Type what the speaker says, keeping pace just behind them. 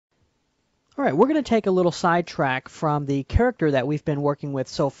All right, we're going to take a little sidetrack from the character that we've been working with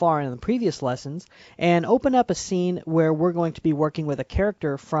so far in the previous lessons and open up a scene where we're going to be working with a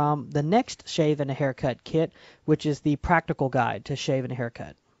character from the next Shave and a Haircut kit, which is the practical guide to shave and a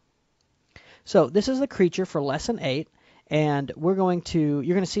haircut. So this is the creature for lesson 8, and you're going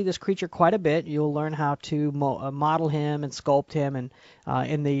to see this creature quite a bit. You'll learn how to model him and sculpt him, and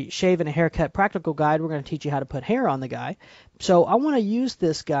in the Shave and a Haircut practical guide, we're going to teach you how to put hair on the guy. So I want to use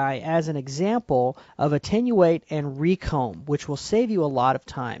this guy as an example of attenuate and recomb, which will save you a lot of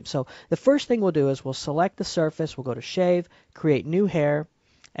time. So the first thing we'll do is we'll select the surface, we'll go to Shave, create new hair,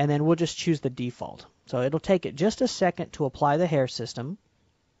 and then we'll just choose the default. So it'll take it just a second to apply the hair system.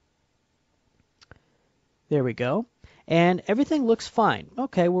 There we go. And everything looks fine.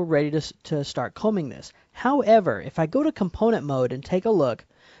 Okay, we're ready to start combing this. However, if I go to component mode and take a look,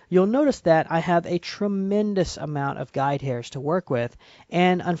 you'll notice that I have a tremendous amount of guide hairs to work with,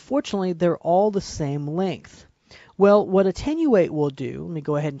 and unfortunately they're all the same length. Well, what attenuate will do, let me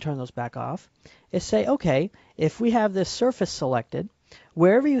go ahead and turn those back off, is say, okay, if we have this surface selected,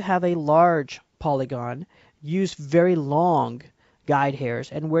 wherever you have a large polygon, use very long guide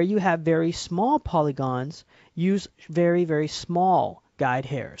hairs, and where you have very small polygons, use very, very small guide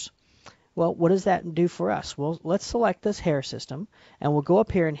hairs. Well, what does that do for us? Well, let's select this hair system, and we'll go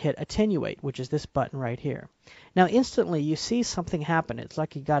up here and hit Attenuate, which is this button right here. Now, instantly, you see something happen. It's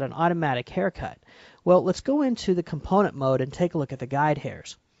like you got an automatic haircut. Well, let's go into the component mode and take a look at the guide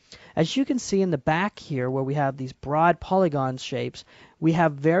hairs. As you can see in the back here where we have these broad polygon shapes, we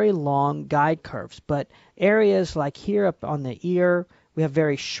have very long guide curves, but areas like here up on the ear, we have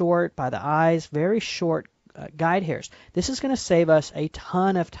very short, by the eyes, very short guide hairs. This is going to save us a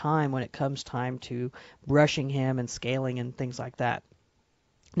ton of time when it comes time to brushing him and scaling and things like that.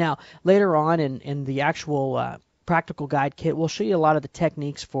 Now, later on in the actual practical guide kit, we'll show you a lot of the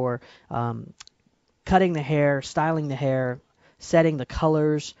techniques for cutting the hair, styling the hair, setting the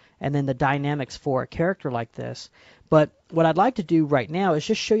colors, and then the dynamics for a character like this. But what I'd like to do right now is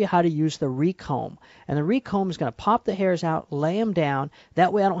just show you how to use the recomb. And the recomb is going to pop the hairs out, lay them down.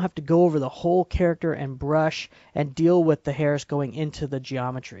 That way I don't have to go over the whole character and brush and deal with the hairs going into the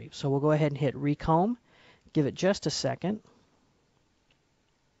geometry. So we'll go ahead and hit recomb. Give it just a second.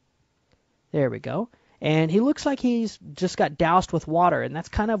 There we go. And he looks like he's just got doused with water, and that's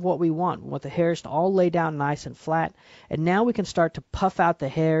kind of what we want. We want the hairs to all lay down nice and flat. And now we can start to puff out the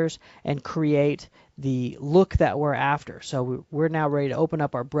hairs and create the look that we're after. So we're now ready to open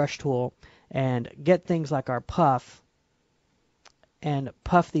up our brush tool and get things like our puff and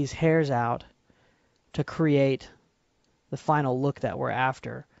puff these hairs out to create the final look that we're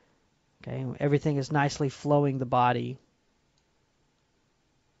after. Okay, everything is nicely flowing the body.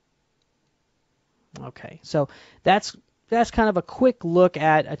 Okay, so that's kind of a quick look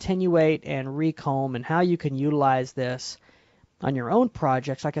at attenuate and recomb and how you can utilize this on your own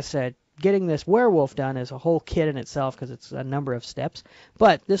projects. Like I said, getting this werewolf done is a whole kit in itself because it's a number of steps,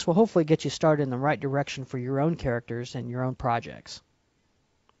 but this will hopefully get you started in the right direction for your own characters and your own projects.